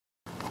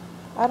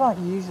I don't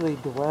usually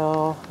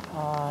dwell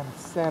on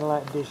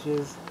satellite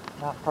dishes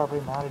not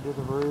properly mounted to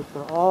the roof.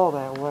 They're all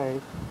that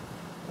way.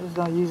 I just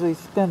don't usually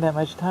spend that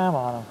much time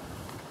on them.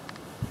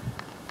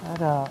 I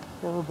don't.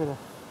 Got a little bit of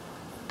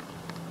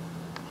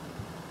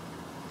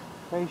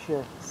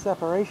fascia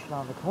separation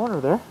on the corner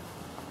there.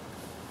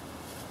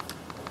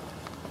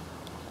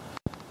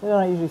 I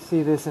don't usually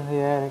see this in the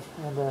attic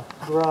and the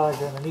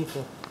garage underneath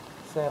the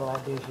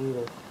satellite dish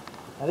either.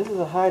 Now this is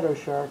a hydro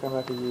shark I'm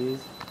about to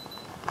use.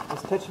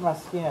 It's touching my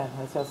skin.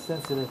 That's how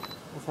sensitive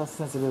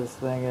this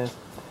thing is.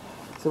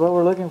 So what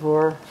we're looking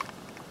for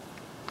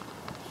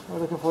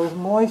is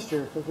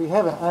moisture, because we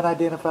have an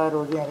unidentified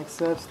organic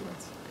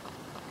substance.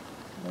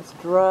 That's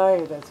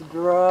dry, that's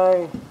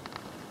dry,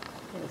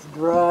 that's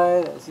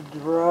dry, that's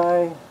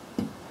dry,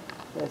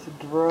 that's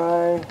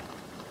dry,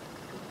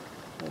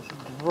 that's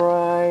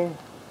dry,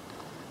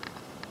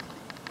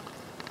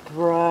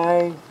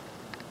 dry.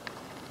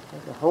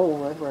 There's a hole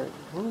right where,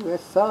 ooh,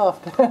 that's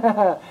soft.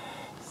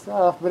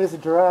 Soft, but it's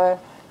dry,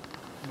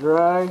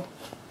 dry. If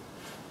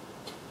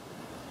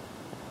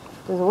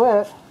it's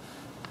wet,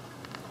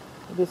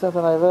 it'd be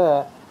something like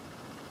that.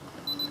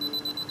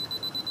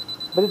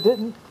 But it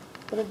didn't.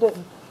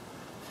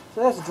 So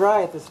that's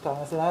dry at this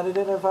time. It's an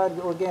unidentified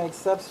organic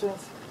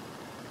substance.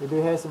 We do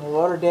have some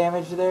water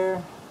damage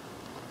there.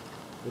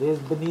 It is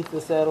beneath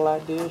the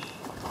satellite dish.